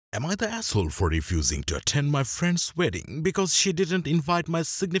Am I the asshole for refusing to attend my friend's wedding because she didn't invite my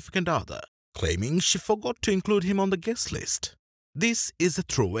significant other, claiming she forgot to include him on the guest list? This is a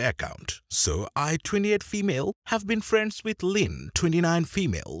throwaway account, so I, 28 female, have been friends with Lynn, 29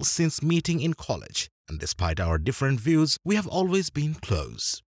 female, since meeting in college, and despite our different views, we have always been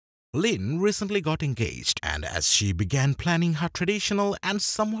close. Lynn recently got engaged, and as she began planning her traditional and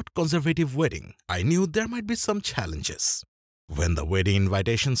somewhat conservative wedding, I knew there might be some challenges. When the wedding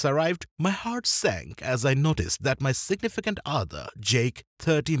invitations arrived, my heart sank as I noticed that my significant other, Jake,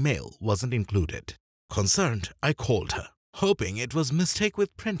 30 male, wasn't included. Concerned, I called her, hoping it was mistake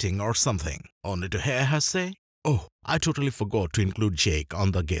with printing or something, only to hear her say, "Oh, I totally forgot to include Jake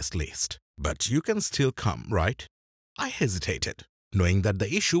on the guest list. But you can still come, right?" I hesitated, knowing that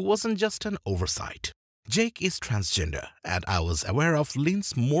the issue wasn't just an oversight. Jake is transgender, and I was aware of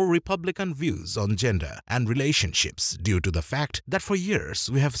Lynn's more Republican views on gender and relationships due to the fact that for years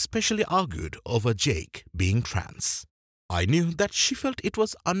we have specially argued over Jake being trans. I knew that she felt it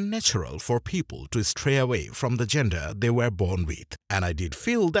was unnatural for people to stray away from the gender they were born with, and I did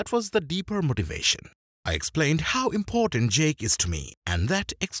feel that was the deeper motivation. I explained how important Jake is to me and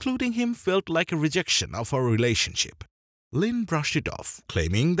that excluding him felt like a rejection of our relationship. Lynn brushed it off,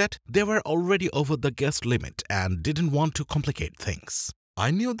 claiming that they were already over the guest limit and didn't want to complicate things.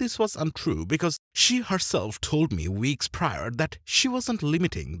 I knew this was untrue because she herself told me weeks prior that she wasn't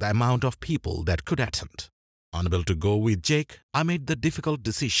limiting the amount of people that could attend. Unable to go with Jake, I made the difficult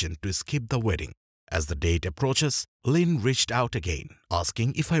decision to skip the wedding. As the date approaches, Lynn reached out again,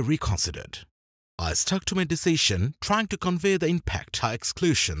 asking if I reconsidered. I stuck to my decision, trying to convey the impact her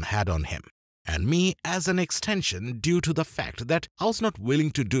exclusion had on him, and me as an extension due to the fact that I was not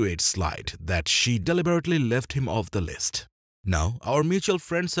willing to do it slide that she deliberately left him off the list. Now, our mutual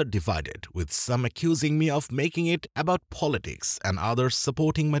friends are divided, with some accusing me of making it about politics and others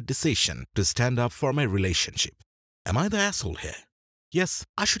supporting my decision to stand up for my relationship. Am I the asshole here? Yes,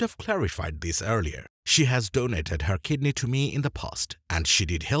 I should have clarified this earlier. She has donated her kidney to me in the past, and she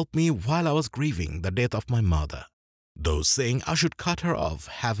did help me while I was grieving the death of my mother. Those saying I should cut her off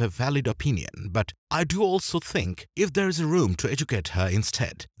have a valid opinion, but I do also think if there is a room to educate her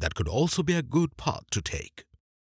instead, that could also be a good path to take.